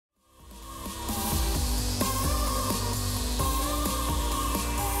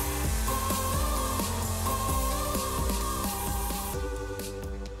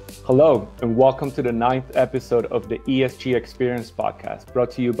Hello, and welcome to the 9th episode of the ESG Experience podcast,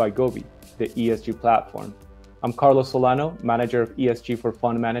 brought to you by Goby, the ESG platform. I'm Carlos Solano, Manager of ESG for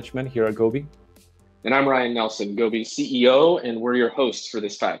Fund Management here at Goby. And I'm Ryan Nelson, Goby's CEO, and we're your hosts for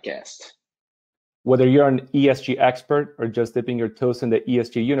this podcast. Whether you're an ESG expert or just dipping your toes in the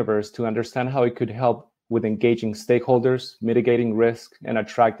ESG universe to understand how it could help with engaging stakeholders, mitigating risk, and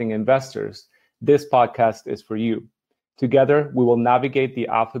attracting investors, this podcast is for you. Together, we will navigate the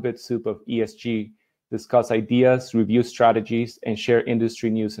alphabet soup of ESG, discuss ideas, review strategies, and share industry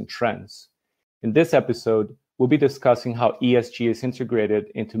news and trends. In this episode, we'll be discussing how ESG is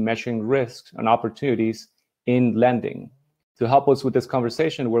integrated into measuring risks and opportunities in lending. To help us with this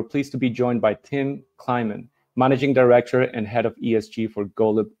conversation, we're pleased to be joined by Tim Kleiman, Managing Director and Head of ESG for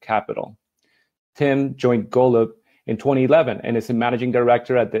Golub Capital. Tim joined Golub in 2011 and is a Managing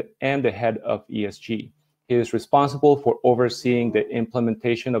Director and the Head of ESG. He is responsible for overseeing the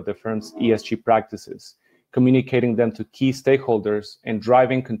implementation of the firm's ESG practices, communicating them to key stakeholders, and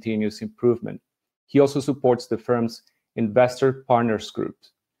driving continuous improvement. He also supports the firm's Investor Partners Group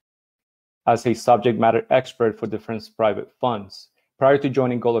as a subject matter expert for the firm's private funds. Prior to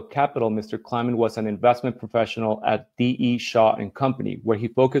joining Golub Capital, Mr. Kleiman was an investment professional at D.E. Shaw & Company, where he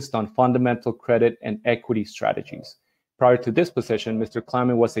focused on fundamental credit and equity strategies. Prior to this position, Mr.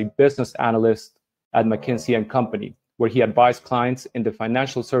 Kleiman was a business analyst at McKinsey & Company, where he advised clients in the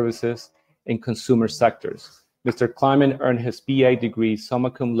financial services and consumer sectors. Mr. Kleiman earned his BA degree summa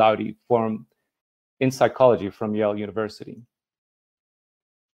cum laude in psychology from Yale University.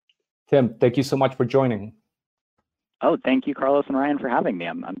 Tim, thank you so much for joining. Oh, thank you, Carlos and Ryan, for having me.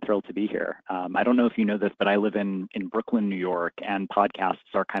 I'm thrilled to be here. I don't know if you know this, but I live in Brooklyn, New York, and podcasts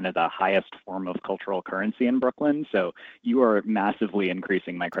are kind of the highest form of cultural currency in Brooklyn. So you are massively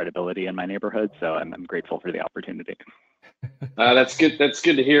increasing my credibility in my neighborhood. So I'm grateful for the opportunity. That's good. That's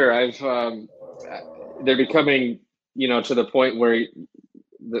good to hear. They're becoming, to the point where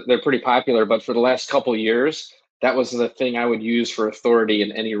they're pretty popular. But for the last couple of years, that was the thing I would use for authority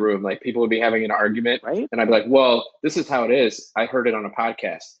in any room. Like, people would be having an argument, right? And I'd be like, well, this is how it is. I heard it on a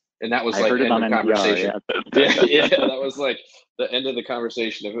podcast. And that was like the end of the conversation. Yeah, that was like the end of the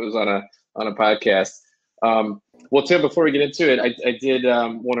conversation if it was on a podcast. Well, Tim, before we get into it, I did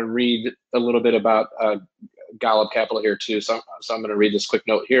want to read a little bit about Golub Capital here too. So I'm going to read this quick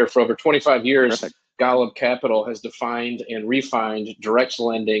note here. For over 25 years, Perfect. Golub Capital has defined and refined direct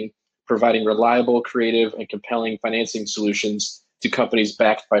lending, providing reliable, creative, and compelling financing solutions to companies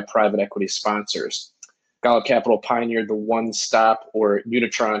backed by private equity sponsors. Golub Capital pioneered the one-stop or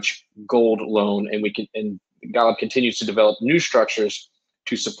unitranche gold loan, and Golub continues to develop new structures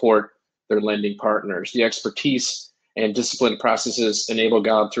to support their lending partners. The expertise and disciplined processes enable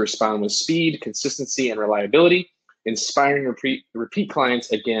Golub to respond with speed, consistency, and reliability, inspiring repeat clients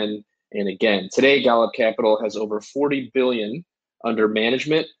again and again. Today, Golub Capital has over $40 billion under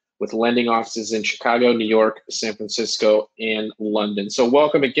management, with lending offices in Chicago, New York, San Francisco, and London. So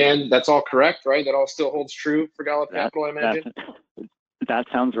welcome again. That's all correct, right? That all still holds true for Golub Capital, I imagine? That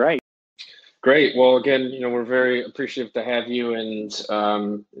sounds right. Great. Well, again, we're very appreciative to have you, and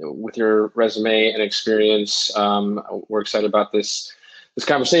with your resume and experience, we're excited about this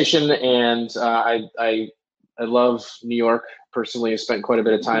conversation. And I love New York personally. I spent quite a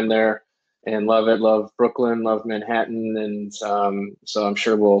bit of time there. And love it, love Brooklyn, love Manhattan, and so I'm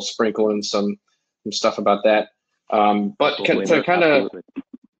sure we'll sprinkle in some stuff about that. But to kind of,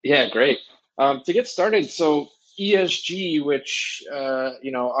 yeah, great. To get started, so ESG, which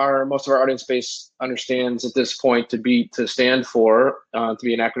most of our audience base understands at this point to stand for, to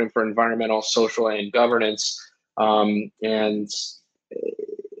be an acronym for environmental, social, and governance. And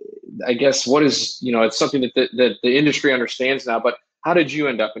I guess what is it's something that the industry understands now, but how did you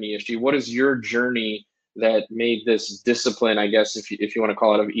end up in ESG? What is your journey that made this discipline, I guess, if you want to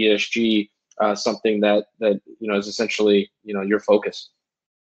call it, of ESG, something that is essentially your focus?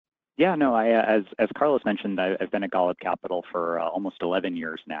 Yeah, no, as Carlos mentioned, I've been at Golub Capital for almost 11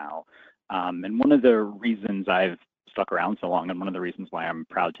 years now, and one of the reasons I've stuck around so long, and one of the reasons why I'm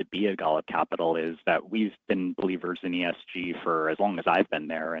proud to be at Golub Capital, is that we've been believers in ESG for as long as I've been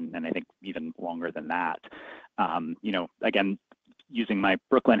there, and I think even longer than that. Again, using my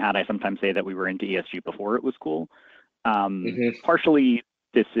Brooklyn hat, I sometimes say that we were into ESG before it was cool. Partially,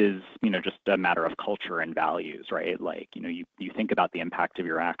 this is, just a matter of culture and values, right? Like, you think about the impact of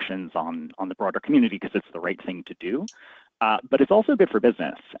your actions on the broader community because it's the right thing to do. But it's also good for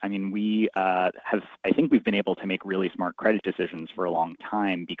business. I mean, I think we've been able to make really smart credit decisions for a long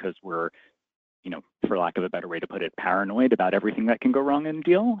time because we're, for lack of a better way to put it, paranoid about everything that can go wrong in a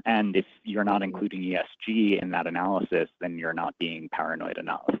deal. And if you're not including ESG in that analysis, then you're not being paranoid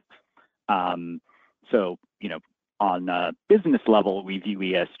enough. So, on a business level, we view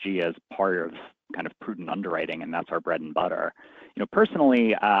ESG as part of kind of prudent underwriting, and that's our bread and butter.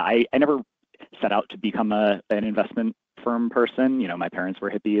 Personally, I never set out to become an investment firm person. My parents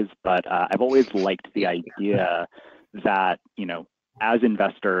were hippies, but I've always liked the idea that, as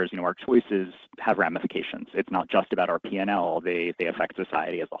investors, our choices have ramifications. It's not just about our P&L, they affect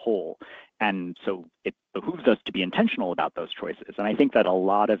society as a whole. And so it behooves us to be intentional about those choices. And I think that a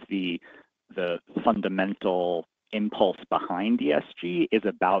lot of the fundamental impulse behind ESG is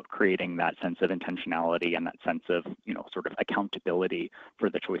about creating that sense of intentionality and that sense of, sort of accountability for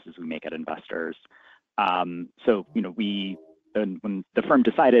the choices we make as investors. So, when the firm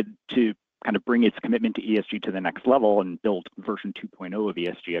decided to kind of bring its commitment to ESG to the next level and build version 2.0 of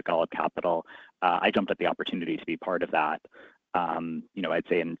ESG at Golub Capital, I jumped at the opportunity to be part of that. I'd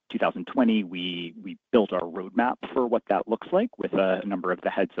say in 2020, we built our roadmap for what that looks like with a number of the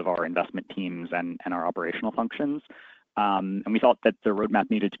heads of our investment teams and our operational functions. And we thought that the roadmap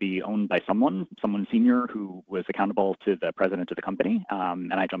needed to be owned by someone senior who was accountable to the president of the company.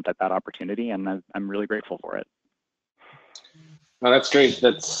 And I jumped at that opportunity, and I'm really grateful for it. Oh, that's great.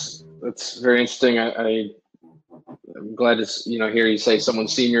 That's very interesting. I'm glad to hear you say someone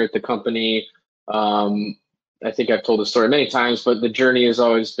senior at the company. I think I've told the story many times, but the journey has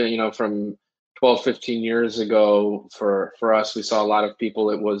always been, from 12, 15 years ago for us, we saw a lot of people.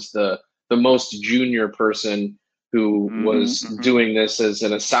 It was the most junior person who was doing this as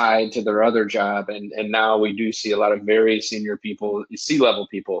an aside to their other job. And now we do see a lot of very senior people, C-level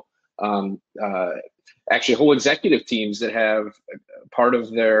people, actually whole executive teams that have part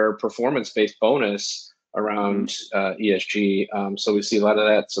of their performance-based bonus around ESG. So we see a lot of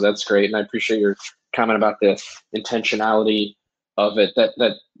that. So that's great. And I appreciate your comment about the intentionality of it.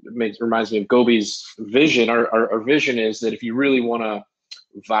 That reminds me of Goby's vision. Our vision is that if you really want to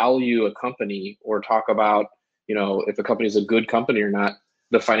value a company or talk about, if a company is a good company or not,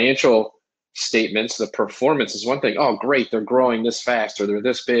 the financial statements, the performance is one thing. Oh, great, they're growing this fast, or they're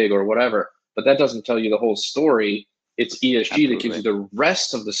this big, or whatever. But that doesn't tell you the whole story. It's ESG Absolutely. That gives you the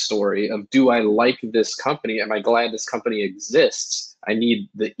rest of the story of, do I like this company? Am I glad this company exists? I need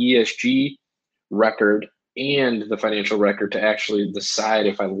the ESG record and the financial record to actually decide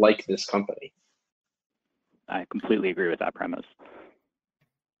if I like this company. I completely agree with that premise.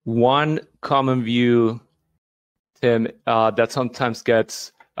 One common view, Tim, that sometimes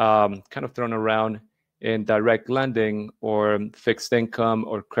gets kind of thrown around in direct lending or fixed income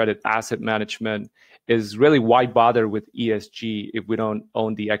or credit asset management is really, why bother with ESG if we don't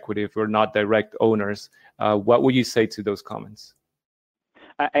own the equity, if we're not direct owners? What would you say to those comments?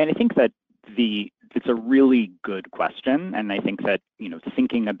 And I think that it's a really good question. And I think that,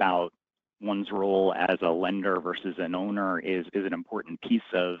 thinking about one's role as a lender versus an owner is an important piece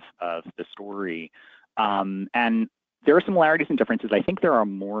of the story. And there are similarities and differences. I think there are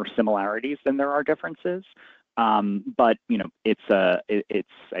more similarities than there are differences. But it's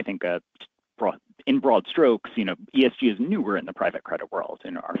I think in broad strokes, ESG is newer in the private credit world,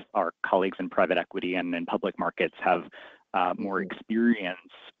 and our colleagues in private equity and in public markets have more experience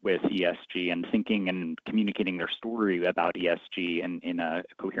with ESG and thinking and communicating their story about ESG in a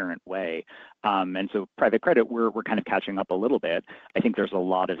coherent way. And so private credit, we're kind of catching up a little bit. I think there's a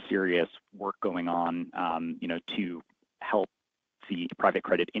lot of serious work going on, to help the private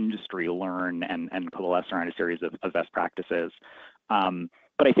credit industry learn and coalesce around a series of best practices.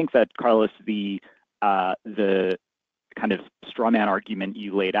 But I think that, Carlos, the kind of straw man argument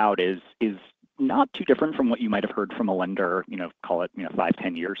you laid out is not too different from what you might have heard from a lender, call it,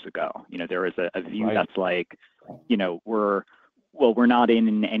 5-10 years ago. There is a view right. That's like, we're not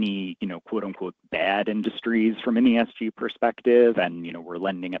in any, quote unquote, bad industries from an ESG perspective. And, we're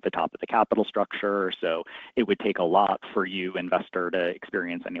lending at the top of the capital structure. So it would take a lot for you, investor, to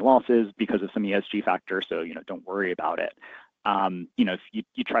experience any losses because of some ESG factors. So, don't worry about it. If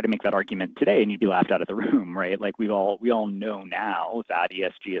you try to make that argument today, and you'd be laughed out of the room, right? Like we all know now that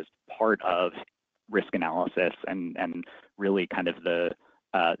ESG is part of risk analysis, and really kind of the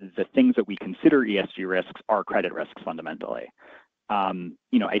things that we consider ESG risks are credit risks fundamentally.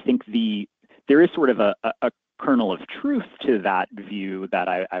 I think there is sort of a kernel of truth to that view that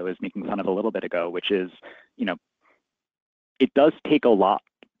I was making fun of a little bit ago, which is, it does take a lot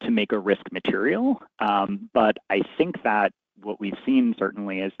to make a risk material, but I think that what we've seen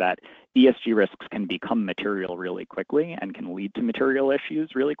certainly is that ESG risks can become material really quickly and can lead to material issues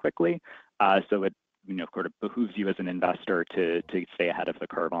really quickly. So it sort of behooves you as an investor to stay ahead of the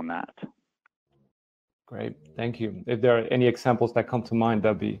curve on that. Great, thank you. If there are any examples that come to mind,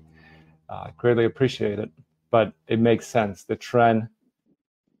 that'd be greatly appreciated. But it makes sense. The trend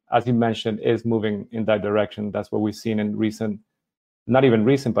as you mentioned, is moving in that direction. That's what we've seen in recent, not even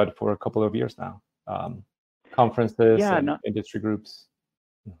recent, but for a couple of years now. Conferences and industry groups.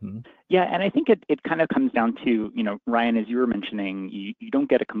 Mm-hmm. Yeah, and I think it kind of comes down to, Ryan, as you were mentioning, you don't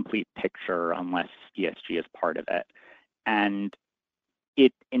get a complete picture unless ESG is part of it. And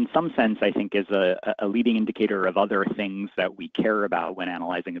it, in some sense, I think is a leading indicator of other things that we care about when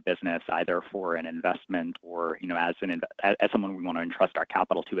analyzing a business, either for an investment or, as someone we want to entrust our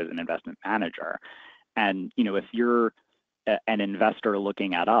capital to as an investment manager. And, if you're an investor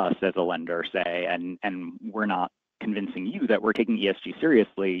looking at us as a lender, say, and we're not convincing you that we're taking ESG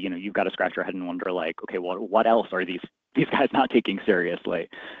seriously, you've got to scratch your head and wonder, like, okay, well, what else are these guys not taking seriously?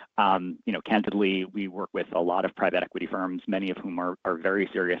 Candidly, we work with a lot of private equity firms, many of whom are very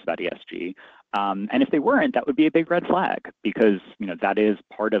serious about ESG. And if they weren't, that would be a big red flag, because that is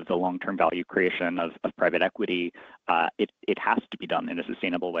part of the long-term value creation of private equity. It has to be done in a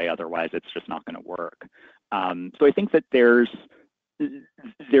sustainable way, otherwise it's just not going to work. So I think that there's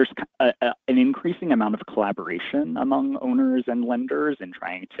an increasing amount of collaboration among owners and lenders in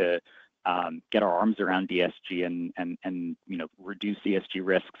trying to get our arms around ESG and reduce ESG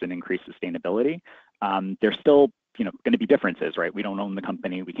risks and increase sustainability. There's still going to be differences, right? We don't own the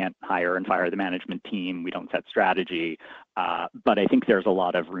company, we can't hire and fire the management team, we don't set strategy, but I think there's a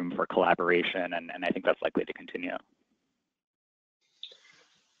lot of room for collaboration, and I think that's likely to continue.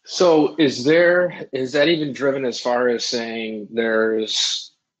 So is that even driven as far as saying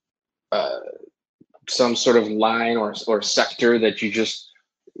there's some sort of line or sector that you just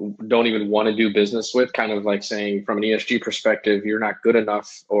don't even want to do business with, kind of like saying from an ESG perspective, you're not good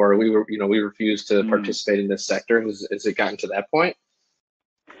enough, or we refuse to participate in this sector? Has it gotten to that point?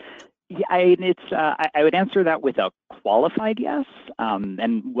 Yeah, I would answer that with a qualified yes. And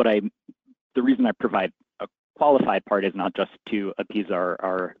the reason I provide a qualified part is not just to appease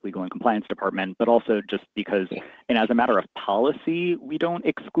our legal and compliance department, but also just because, and as a matter of policy, we don't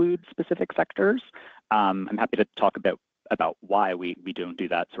exclude specific sectors. I'm happy to talk about why we don't do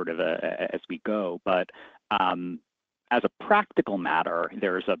that sort of as we go, but as a practical matter,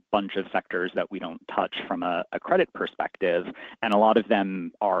 there's a bunch of sectors that we don't touch from a credit perspective, and a lot of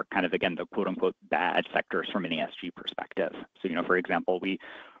them are kind of, again, the quote-unquote bad sectors from an ESG perspective. So, for example, we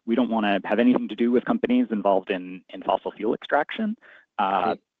don't want to have anything to do with companies involved in fossil fuel extraction.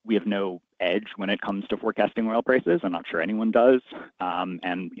 We have no edge when it comes to forecasting oil prices. I'm not sure anyone does,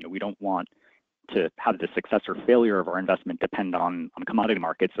 and we don't want to have the success or failure of our investment depend on commodity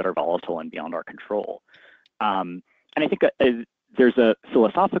markets that are volatile and beyond our control. And I think there's a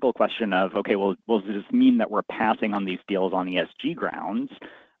philosophical question of, okay, well, does this mean that we're passing on these deals on ESG grounds?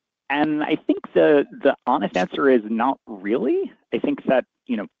 And I think the honest answer is not really. I think that,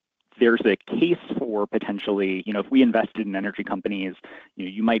 there's a case for potentially, if we invested in energy companies,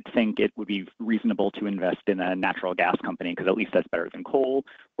 you might think it would be reasonable to invest in a natural gas company because at least that's better than coal,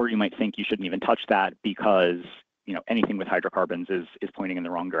 or you might think you shouldn't even touch that because, anything with hydrocarbons is pointing in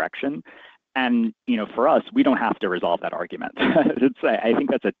the wrong direction. And, for us, we don't have to resolve that argument. I think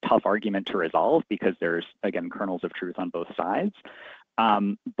that's a tough argument to resolve because there's, again, kernels of truth on both sides.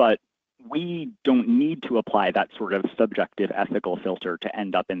 But we don't need to apply that sort of subjective ethical filter to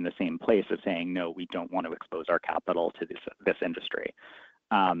end up in the same place as saying, no, we don't want to expose our capital to this industry.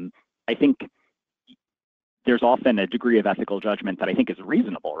 I think there's often a degree of ethical judgment that I think is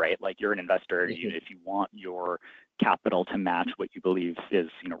reasonable, right? Like, you're an investor, if you want your capital to match what you believe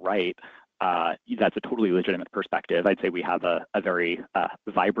is right, that's a totally legitimate perspective. I'd say we have a very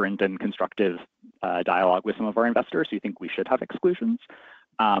vibrant and constructive dialogue with some of our investors who think we should have exclusions.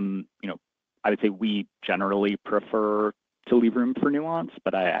 I would say we generally prefer to leave room for nuance,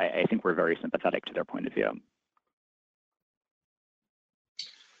 but I think we're very sympathetic to their point of view.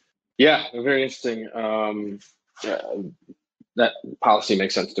 Yeah, very interesting. That policy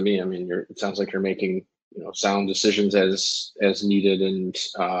makes sense to me. I mean, it sounds like you're making sound decisions as needed, and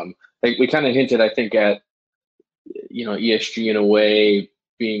we kind of hinted, I think, at ESG in a way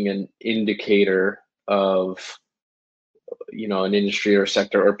being an indicator of an industry or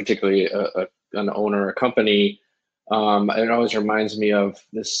sector, or particularly an owner or a company. It always reminds me of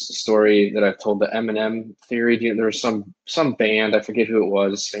this story that I've told, the M&M theory. There was some band, I forget who it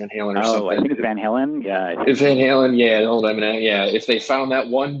was, Van Halen or something. I think it's Van Halen. Yeah. It's Van Halen. Yeah, the old M&M. Yeah. If they found that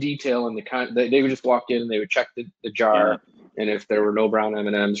one detail in they would just walk in and they would check the jar. Yeah. And if there were no brown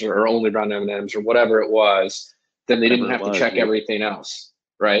M&Ms or only brown M&Ms or whatever it was, then they didn't have to check everything else.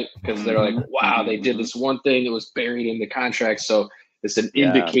 Right? Because they're like, wow, they did this one thing that was buried in the contract. So it's an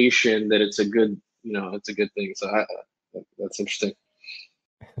indication that it's a good, it's a good thing. So that's interesting.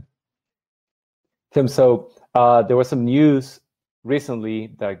 Tim, so there was some news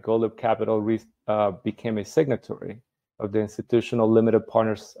recently that Golub Capital became a signatory of the Institutional Limited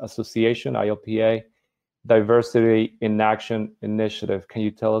Partners Association, ILPA, Diversity in Action Initiative. Can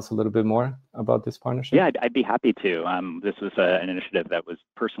you tell us a little bit more about this partnership? Yeah, I'd be happy to. This was an initiative that was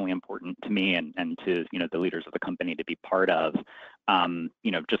personally important to me and to the leaders of the company to be part of.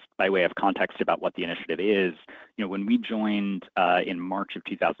 Just by way of context about what the initiative is, when we joined in March of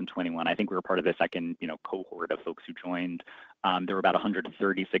 2021, I think we were part of the second cohort of folks who joined. There were about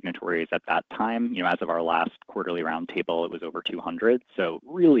 130 signatories at that time. As of our last quarterly roundtable, it was over 200. So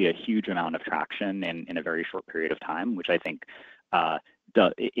really a huge amount of traction in a very short period of time, which I think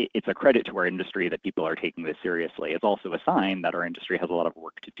it's a credit to our industry that people are taking this seriously. It's also a sign that our industry has a lot of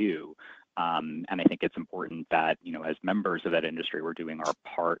work to do. And I think it's important that, as members of that industry, we're doing our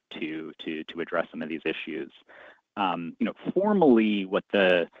part to address some of these issues. Formally, what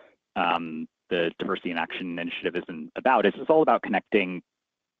the Diversity in Action Initiative isn't about is it's all about connecting,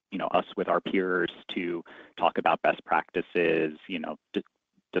 us with our peers to talk about best practices,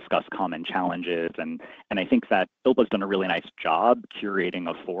 discuss common challenges, and I think that ILPA's done a really nice job curating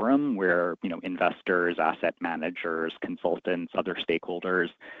a forum where investors, asset managers, consultants, other stakeholders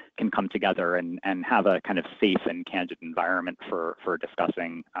can come together and have a kind of safe and candid environment for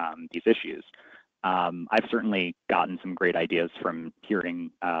discussing these issues. I've certainly gotten some great ideas from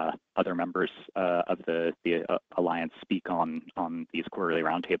hearing other members of the Alliance speak on these quarterly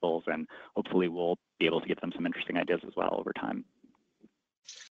roundtables, and hopefully we'll be able to give them some interesting ideas as well over time.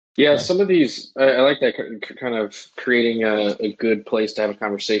 Yeah, some of these, I like that kind of creating a good place to have a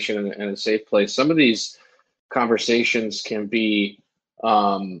conversation and a safe place. Some of these conversations can be,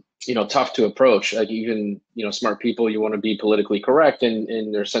 tough to approach. Like even, smart people, you want to be politically correct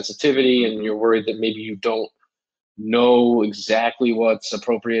in their sensitivity, and you're worried that maybe you don't know exactly what's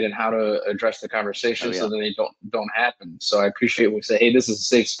appropriate and how to address the conversation, so then they don't happen. So I appreciate when we say, hey, this is a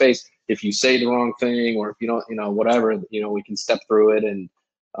safe space. If you say the wrong thing, or if you don't, whatever, we can step through it. And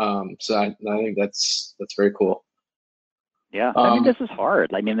so I think that's very cool. Yeah, I mean, this is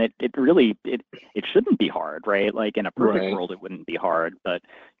hard. I mean, it really shouldn't be hard, right? Like in a perfect world, it wouldn't be hard. But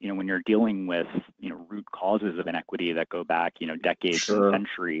when you're dealing with root causes of inequity that go back decades and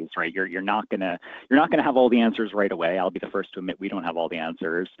centuries, right? You're not gonna have all the answers right away. I'll be the first to admit we don't have all the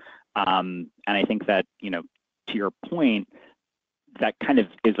answers. And I think that to your point, that kind of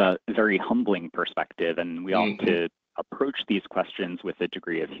is a very humbling perspective, and we ought to approach these questions with a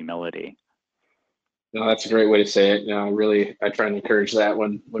degree of humility. No, that's a great way to say it. I try and encourage that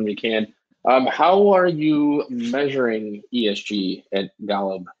when we can. How are you measuring ESG at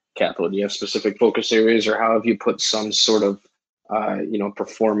Golub Capital? Do you have specific focus areas, or how have you put some sort of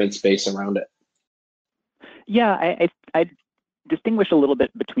performance base around it? Yeah, I distinguish a little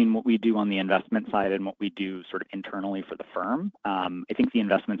bit between what we do on the investment side and what we do sort of internally for the firm. I think the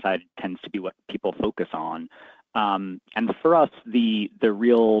investment side tends to be what people focus on. And for us, the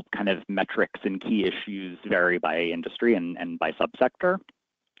real kind of metrics and key issues vary by industry and by subsector.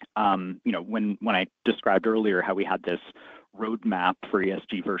 When I described earlier how we had this roadmap for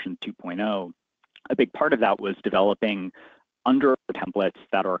ESG version 2.0, a big part of that was developing under templates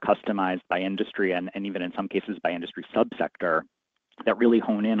that are customized by industry and even in some cases by industry subsector that really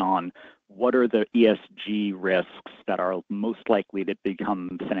hone in on what are the ESG risks that are most likely to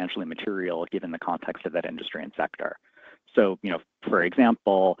become financially material given the context of that industry and sector. So, for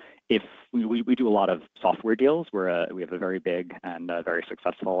example, if we do a lot of software deals, we have a very big and very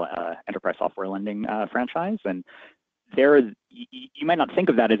successful enterprise software lending franchise, and there you might not think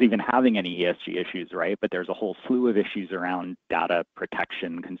of that as even having any ESG issues, right? But there's a whole slew of issues around data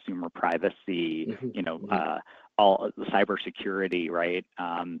protection, consumer privacy, all cybersecurity, right?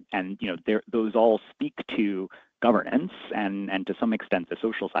 And those all speak to governance and to some extent the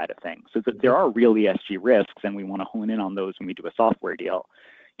social side of things. So there are real ESG risks, and we want to hone in on those when we do a software deal.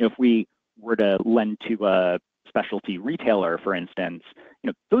 If we were to lend to a specialty retailer, for instance,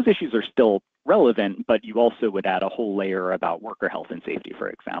 those issues are still relevant, but you also would add a whole layer about worker health and safety, for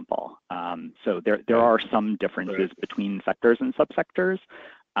example. So there are some differences between sectors and subsectors,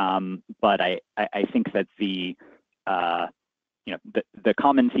 but I think that the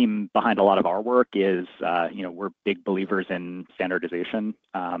common theme behind a lot of our work is, we're big believers in standardization.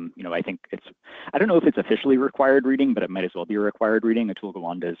 I think I don't know if it's officially required reading, but it might as well be required reading. Atul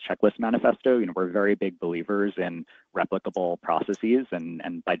Gawande's checklist manifesto. We're very big believers in replicable processes,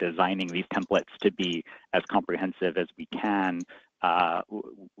 and by designing these templates to be as comprehensive as we can,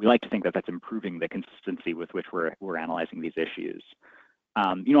 we like to think that that's improving the consistency with which we're analyzing these issues.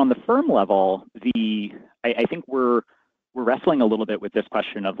 On the firm level, I think we're we're wrestling a little bit with this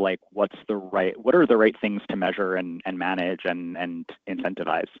question of like, what are the right things to measure and manage and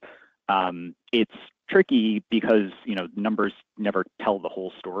incentivize. It's tricky because, you know, numbers never tell the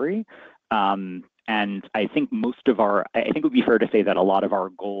whole story. And I think I think it would be fair to say that a lot of our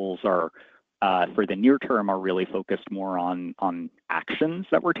goals are, for the near term, are really focused more on actions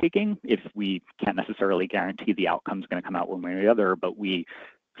that we're taking. If we can't necessarily guarantee the outcome's going to come out one way or the other, but we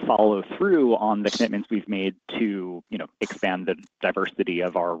follow through on the commitments we've made to, you know, expand the diversity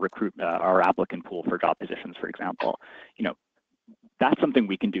of our our applicant pool for job positions, for example. You know, that's something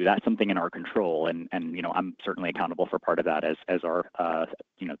we can do. That's something in our control, and you know, I'm certainly accountable for part of that as our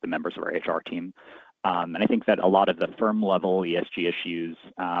you know, the members of our HR team. And I think that a lot of the firm level ESG issues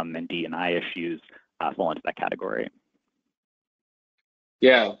and D&I issues fall into that category.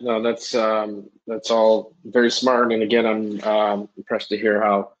 Yeah, no, that's all very smart. And again, I'm impressed to hear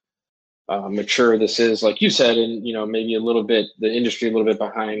how mature this is, like you said, and you know, maybe a little bit the industry a little bit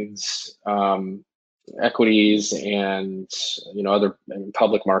behind equities and, you know, other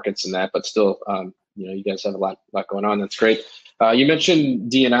public markets and that, but still, you know, you guys have a lot going on. That's great. You mentioned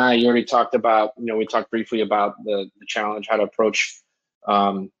D&I. You already talked about, you know, we talked briefly about the challenge, how to approach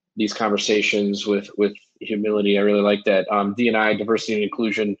these conversations with humility. I really like that. D&I, diversity and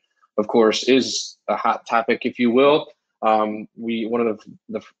inclusion, of course, is a hot topic, if you will. One of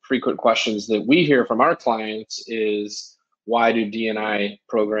the frequent questions that we hear from our clients is, why do D&I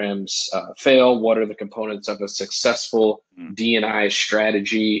programs fail? What are the components of a successful D&I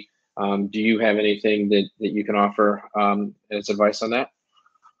strategy? Do you have anything that you can offer as advice on that?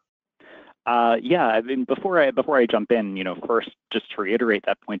 Yeah, I mean, before I jump in, you know, first, just to reiterate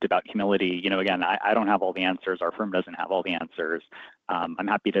that point about humility, you know, again, I don't have all the answers. Our firm doesn't have all the answers. I'm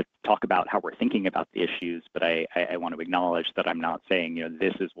happy to talk about how we're thinking about the issues, but I want to acknowledge that I'm not saying, you know,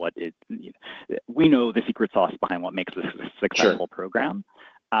 this is what it, you know, we know the secret sauce behind what makes this a successful program.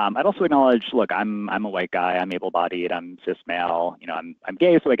 I'd also acknowledge, look, I'm a white guy, I'm able-bodied, I'm cis male, you know, I'm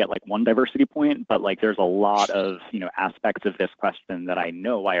gay, so I get like one diversity point, but like there's a lot of, you know, aspects of this question that I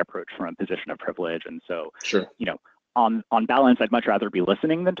know I approach from a position of privilege. And so, you know, on balance, I'd much rather be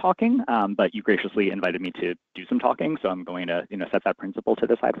listening than talking, but you graciously invited me to do some talking, so I'm going to, you know, set that principle to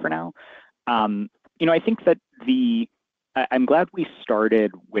the side for now. You know, I think that I'm glad we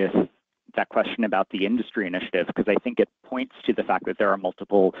started with that question about the industry initiative, because I think it points to the fact that there are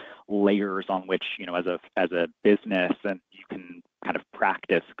multiple layers on which, you know, as a business, and you can kind of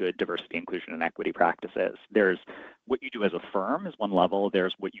practice good diversity, inclusion, and equity practices. There's what you do as a firm is one level,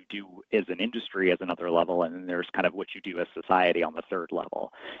 there's what you do as an industry as another level, and then there's kind of what you do as society on the third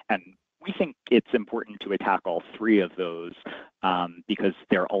level. And we think it's important to attack all three of those because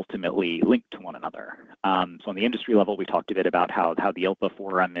they're ultimately linked to one another. So on the industry level, we talked a bit about how the ILPA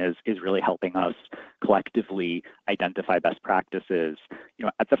Forum is really helping us collectively identify best practices. You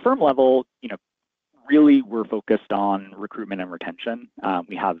know, at the firm level, you know, really we're focused on recruitment and retention.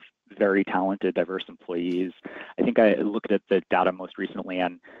 We have very talented, diverse employees. I think I looked at the data most recently,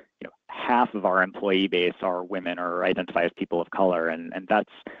 and you know, half of our employee base are women or identify as people of color, and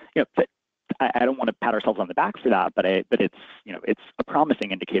that's, you know, I don't want to pat ourselves on the back for that, but it's, you know, it's a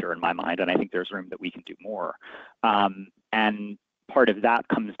promising indicator in my mind, and I think there's room that we can do more. And part of that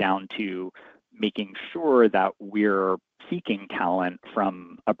comes down to making sure that we're seeking talent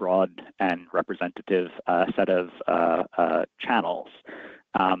from a broad and representative set of channels.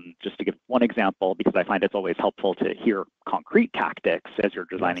 Just to give one example, because I find it's always helpful to hear concrete tactics as you're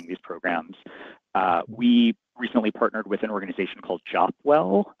designing these programs. We recently partnered with an organization called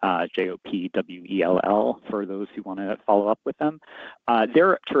Jopwell, Jopwell, for those who want to follow up with them.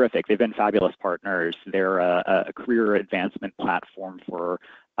 They're terrific. They've been fabulous partners. They're a career advancement platform for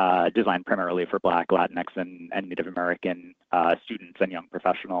designed primarily for Black, Latinx, and Native American students and young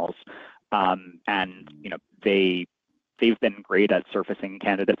professionals. And you know, they've been great at surfacing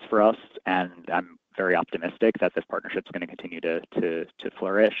candidates for us, and I'm very optimistic that this partnership is going to continue to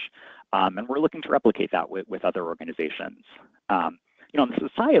flourish. And we're looking to replicate that with other organizations. You know, on the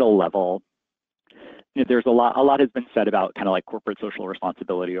societal level, you know, there's a lot has been said about kind of like corporate social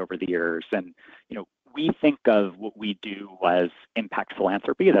responsibility over the years, and you know, we think of what we do as impact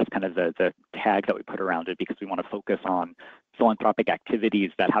philanthropy. That's kind of the tag that we put around it, because we want to focus on philanthropic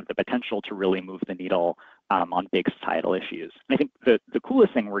activities that have the potential to really move the needle on big societal issues. And I think the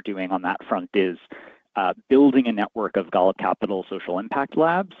coolest thing we're doing on that front is building a network of Golub Capital social impact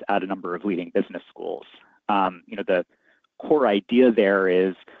labs at a number of leading business schools. You know, the core idea there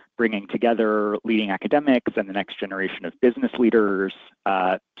is bringing together leading academics and the next generation of business leaders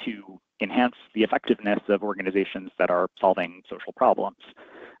to enhance the effectiveness of organizations that are solving social problems.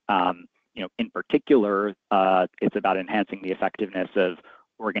 in particular, it's about enhancing the effectiveness of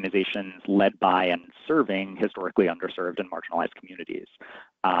organizations led by and serving historically underserved and marginalized communities.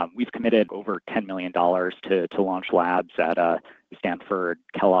 We've committed over $10 million to launch labs at Stanford,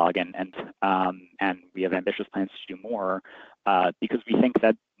 Kellogg, and we have ambitious plans to do more because we think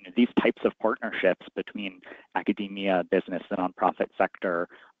that these types of partnerships between academia, business, and nonprofit sector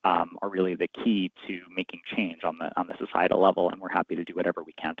are really the key to making change on the societal level, and we're happy to do whatever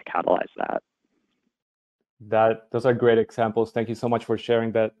we can to catalyze that. Those are great examples. Thank you so much for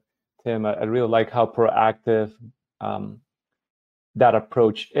sharing that, Tim. I really like how proactive that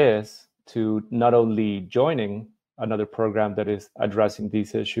approach is to not only joining another program that is addressing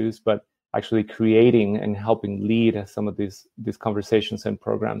these issues, but actually creating and helping lead some of these conversations and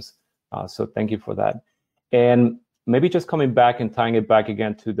programs. So thank you for that. And maybe just coming back and tying it back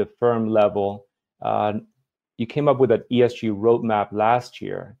again to the firm level, you came up with an ESG roadmap last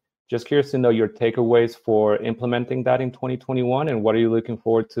year. Just curious to know your takeaways for implementing that in 2021, and what are you looking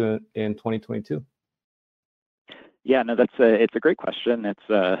forward to in 2022? Yeah, no, it's a great question. It's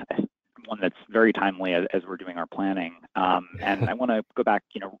one that's very timely as we're doing our planning. And I want to go back.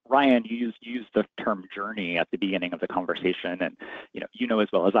 Ryan, you used the term journey at the beginning of the conversation, and you know as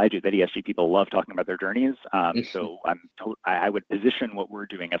well as I do that ESG people love talking about their journeys. So I would position what we're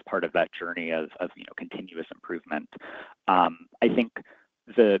doing as part of that journey of continuous improvement. I think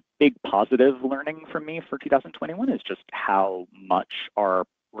the big positive learning for me for 2021 is just how much our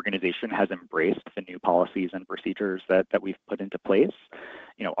organization has embraced the new policies and procedures that we've put into place.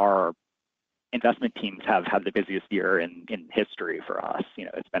 Our investment teams have had the busiest year in history for us.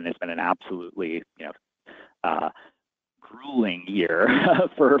 It's been an absolutely grueling year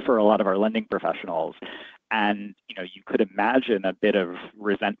for a lot of our lending professionals. And you could imagine a bit of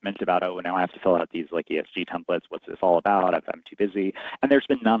resentment about, oh, now I have to fill out these ESG templates. What's this all about? I'm too busy. And there's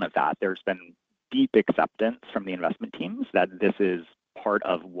been none of that. There's been deep acceptance from the investment teams that this is part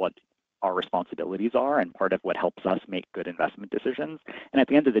of what our responsibilities are and part of what helps us make good investment decisions. And at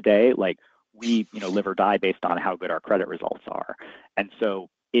the end of the day, we live or die based on how good our credit results are. And so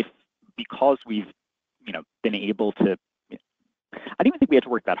because we've been able to, I don't even think we had to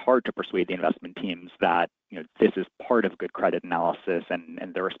work that hard to persuade the investment teams that this is part of good credit analysis,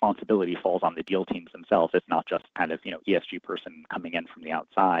 and the responsibility falls on the deal teams themselves. It's not just kind of ESG person coming in from the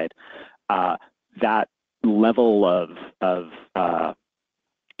outside. That level of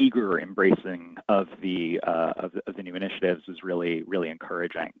eager embracing of the new initiatives is really, really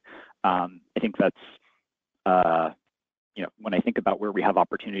encouraging. I think that's when I think about where we have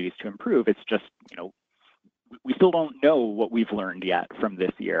opportunities to improve, it's just we still don't know what we've learned yet from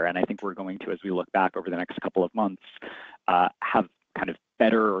this year, and I think we're going to, as we look back over the next couple of months, have kind of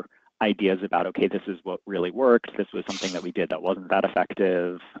better ideas about, okay, this is what really worked. This was something that we did that wasn't that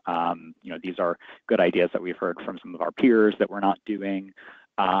effective. These are good ideas that we've heard from some of our peers that we're not doing.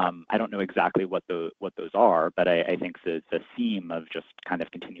 I don't know exactly what those are, but I think the theme of just kind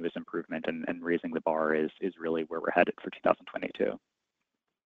of continuous improvement and raising the bar is really where we're headed for 2022.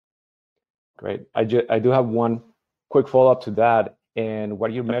 Great. I do have one quick follow-up to that. And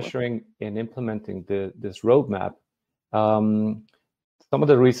what you're measuring in implementing this roadmap, some of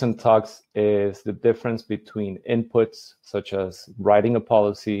the recent talks is the difference between inputs such as writing a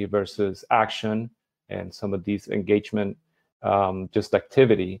policy versus action and some of these engagement just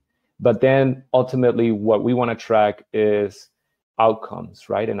activity. But then ultimately what we want to track is outcomes,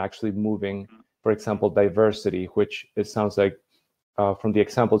 right? And actually moving, for example, diversity, which it sounds like from the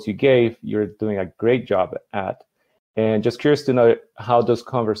examples you gave, you're doing a great job at. And just curious to know how those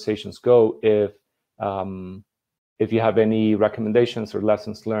conversations go, if you have any recommendations or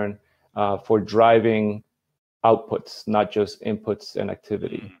lessons learned for driving outputs, not just inputs and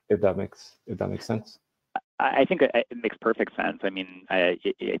activity, if that makes sense. I think it makes perfect sense. I mean, I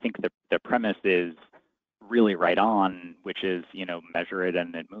think the premise is really right on, which is, measure it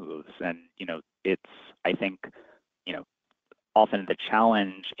and it moves. And, it's, I think, often the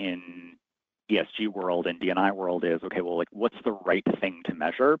challenge in ESG world and D&I world is, okay, well, what's the right thing to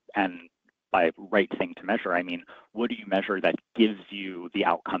measure? And by right thing to measure, I mean, what do you measure that gives you the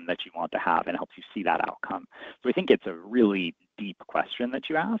outcome that you want to have and helps you see that outcome? So I think it's a really deep question that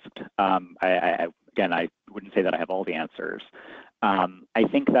you asked. Again, I wouldn't say that I have all the answers. I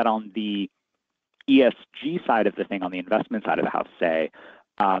think that on the ESG side of the thing, on the investment side of the house,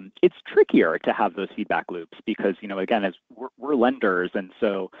 it's trickier to have those feedback loops because, again, as we're lenders, and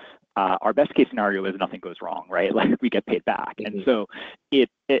so our best case scenario is nothing goes wrong, right? We get paid back. Mm-hmm. And so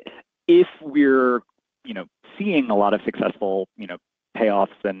if we're, seeing a lot of successful, payoffs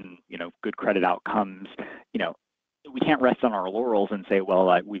and, good credit outcomes, we can't rest on our laurels and say,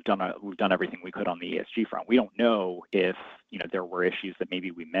 well, we've done everything we could on the ESG front. We don't know if there were issues that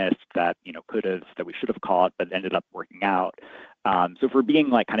maybe we missed that that we should have caught but ended up working out. So if we're being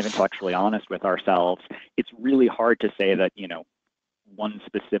like kind of intellectually honest with ourselves, it's really hard to say that one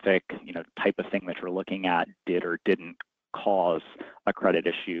specific type of thing that you're looking at did or didn't cause a credit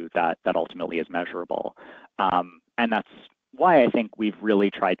issue that ultimately is measurable. And that's why I think we've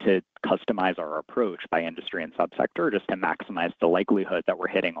really tried to customize our approach by industry and subsector just to maximize the likelihood that we're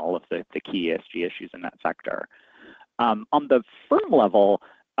hitting all of the key ESG issues in that sector. On the firm level,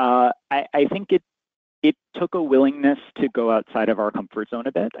 I think it took a willingness to go outside of our comfort zone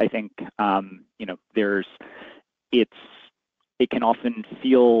a bit. I think it can often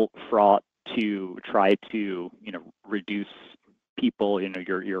feel fraught to try to reduce people,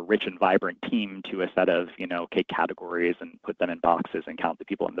 your rich and vibrant team to a set of categories and put them in boxes and count the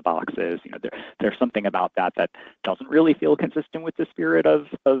people in the boxes. There's something about that doesn't really feel consistent with the spirit of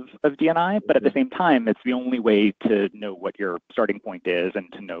D&I, but at the same time, it's the only way to know what your starting point is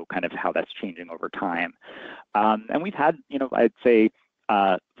and to know kind of how that's changing over time. And we've had, I'd say,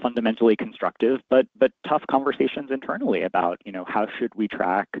 fundamentally constructive, but tough conversations internally about, how should we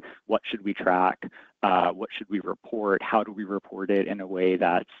track, what should we track, what should we report, how do we report it in a way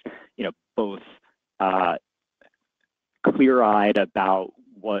that's, both clear-eyed about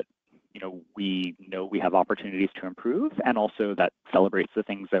what we know we have opportunities to improve, and also that celebrates the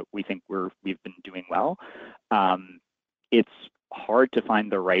things that we think we've been doing well. It's hard to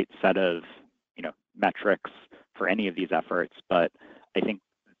find the right set of metrics for any of these efforts, but I think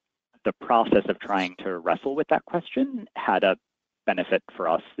the process of trying to wrestle with that question had a benefit for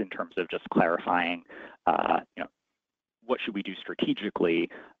us in terms of just clarifying, what should we do strategically,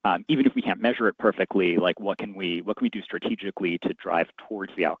 even if we can't measure it perfectly, like what can we do strategically to drive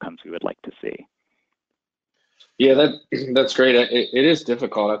towards the outcomes we would like to see. Yeah, that's great. It is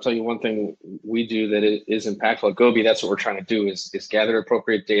difficult. I'll tell you one thing we do that is impactful at Goby. That's what we're trying to do is gather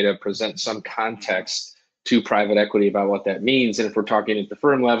appropriate data, present some context to private equity about what that means. And if we're talking at the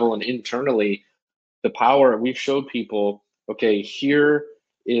firm level and internally, the power, we've showed people, okay, here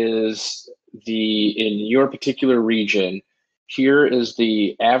is in your particular region, here is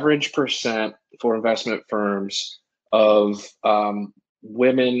the average percent for investment firms of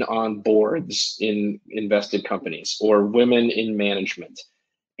women on boards in invested companies or women in management.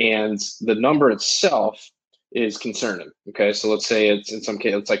 And the number itself is concerning. Okay, so let's say it's in some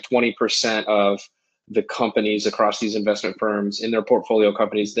case, it's like 20% of the companies across these investment firms in their portfolio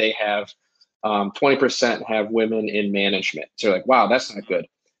companies, they have 20% have women in management. So you're like, wow, that's not good.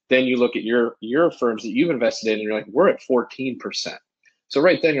 Then you look at your firms that you've invested in and you're like, we're at 14%. So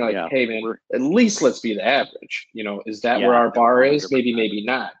right then you're like, hey man, at least let's be the average. Is that where our bar is? 100%. Maybe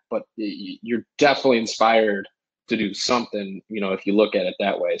not, but you're definitely inspired to do something, if you look at it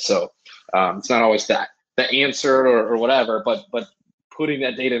that way. So it's not always the answer or whatever, but putting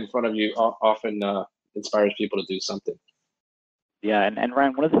that data in front of you often inspires people to do something. Yeah, and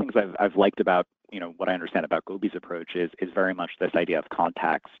Ryan, one of the things I've liked about what I understand about Goby's approach is very much this idea of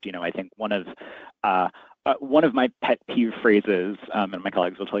context. I think one of my pet peeve phrases, and my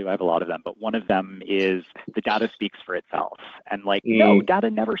colleagues will tell you I have a lot of them, but one of them is the data speaks for itself. And no, data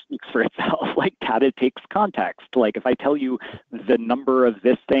never speaks for itself. Data takes context. If I tell you the number of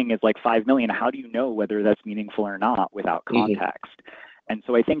this thing is 5 million, how do you know whether that's meaningful or not without context? And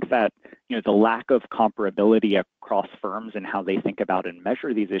so I think that the lack of comparability across firms and how they think about and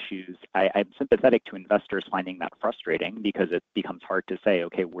measure these issues, I'm sympathetic to investors finding that frustrating because it becomes hard to say,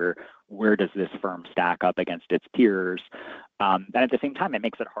 okay, where does this firm stack up against its peers? And at the same time, it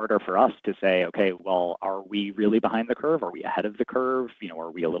makes it harder for us to say, okay, well, are we really behind the curve? Are we ahead of the curve?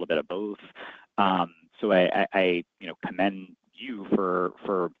 Are we a little bit of both? So I commend you for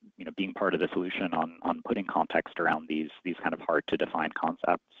being part of the solution on putting context around these kind of hard to define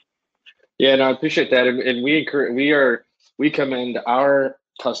concepts. Yeah, no, I appreciate that, and we commend our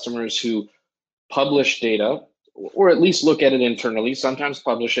customers who publish data, or at least look at it internally. Sometimes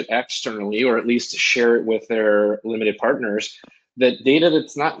publish it externally, or at least share it with their limited partners. That data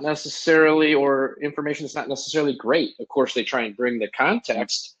that's not necessarily, or information that's not necessarily great. Of course, they try and bring the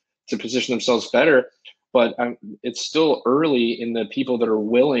context to position themselves better. But it's still early in the people that are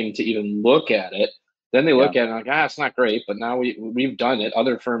willing to even look at it. Then they look at it and it's not great, but now we've done it.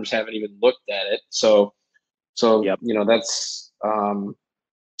 Other firms haven't even looked at it. So that's I don't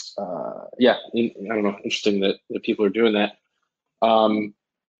know, interesting that people are doing that.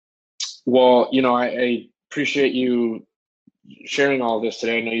 Well, I appreciate you sharing all of this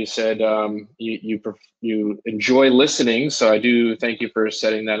today. I know you said you enjoy listening, so I do thank you for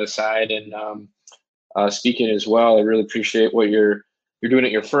setting that aside. And speaking as well. I really appreciate what you're doing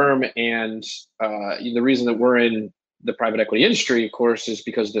at your firm. And the reason that we're in the private equity industry, of course, is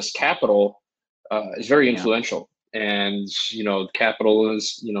because this capital is very influential. And, capital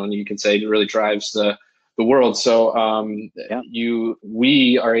is, and you can say it really drives the world. So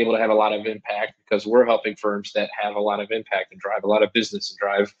we are able to have a lot of impact because we're helping firms that have a lot of impact and drive a lot of business and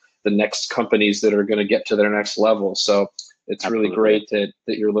drive the next companies that are going to get to their next level. So it's really great that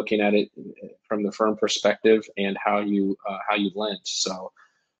you're looking at it from the firm perspective and how you lend. So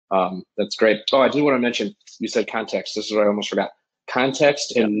that's great. Oh, I did want to mention, you said context. This is what I almost forgot.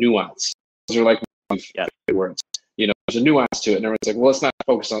 Context and nuance. Those are like words. There's a nuance to it, and everyone's like, "Well, let's not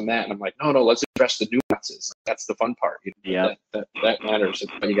focus on that." And I'm like, "No, let's address the nuances. That's the fun part. That matters.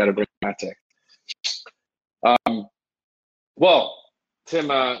 But you got to bring context." Well,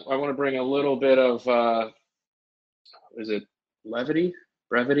 Tim, I want to bring a little bit of is it levity?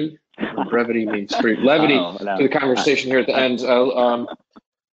 Brevity? Brevity means free. Levity to the conversation here at the end.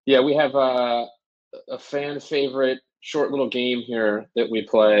 We have a fan favorite short little game here that we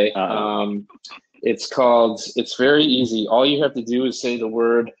play. It's very easy. All you have to do is say the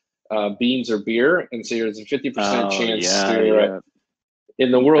word beans or beer, and so there's a 50% chance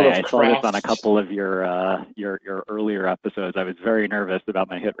in the world of craft. I saw this on a couple of your earlier episodes. I was very nervous about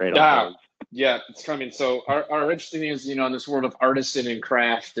my hit rate on those. Yeah, it's coming. So our interesting thing is, in this world of artisan and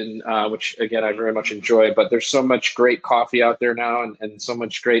craft, and which again I very much enjoy, but there's so much great coffee out there now, and so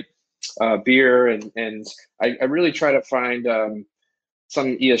much great beer, and I really try to find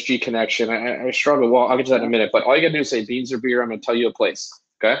some ESG connection. I struggle. Well, I'll get to that in a minute, but all you gotta do is say beans or beer. I'm gonna tell you a place.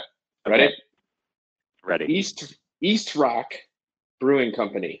 Okay? Ready? Okay. Ready. East Rock Brewing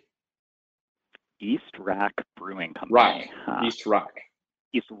Company. East Rock Brewing Company. Rock. East Rock.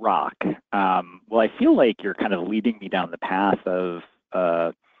 East Rock. Well, I feel like you're kind of leading me down the path of,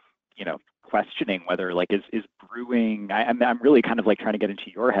 questioning whether is brewing. I'm really kind of like trying to get into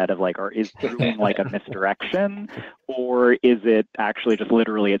your head of is brewing like a misdirection, or is it actually just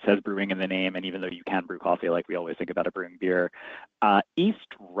literally it says brewing in the name, and even though you can brew coffee, like we always think about a brewing beer. East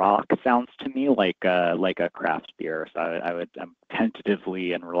Rock sounds to me like a craft beer, so I'm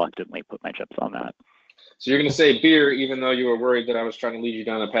tentatively and reluctantly put my chips on that. So you're going to say beer, even though you were worried that I was trying to lead you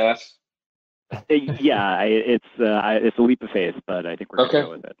down the path? It's a leap of faith, but I think we're going to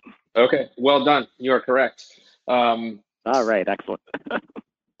go with it. Okay, well done. You are correct. All right, excellent.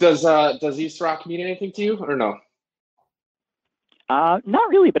 Does East Rock mean anything to you, or no? Not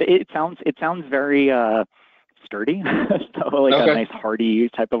really, but it sounds very sturdy. So a nice hearty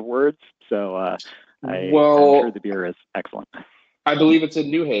type of words. So I'm sure the beer is excellent. I believe it's in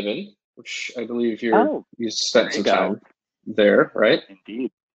New Haven, which I believe you spent some time there, right?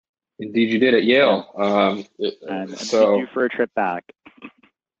 Indeed you did at Yale. And so due for a trip back.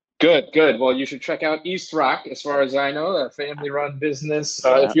 Good. Well, you should check out East Rock. As far as I know, a family-run business.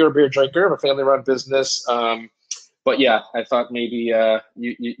 If you're a beer drinker, a family-run business. But yeah, I thought maybe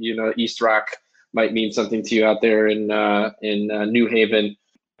East Rock might mean something to you out there in New Haven.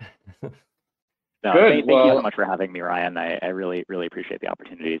 No, thank you so much for having me, Ryan. I really, really appreciate the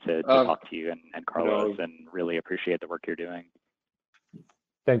opportunity to talk to you and Carlos, and really appreciate the work you're doing.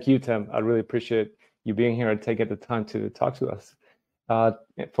 Thank you, Tim. I really appreciate you being here and taking the time to talk to us.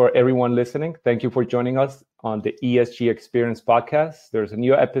 For everyone listening, thank you for joining us on the ESG Experience podcast. There's a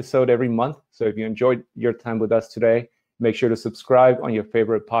new episode every month. So if you enjoyed your time with us today, make sure to subscribe on your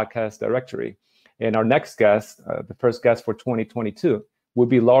favorite podcast directory. And our next guest, the first guest for 2022, will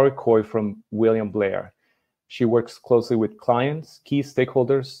be Laura Coy from William Blair. She works closely with clients, key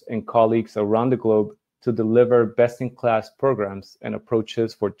stakeholders, and colleagues around the globe to deliver best-in-class programs and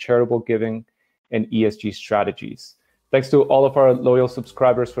approaches for charitable giving and ESG strategies. Thanks to all of our loyal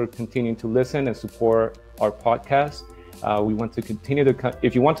subscribers for continuing to listen and support our podcast. We want to continue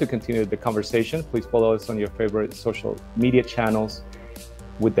if you want to continue the conversation, please follow us on your favorite social media channels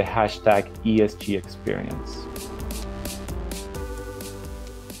with the hashtag ESG Experience.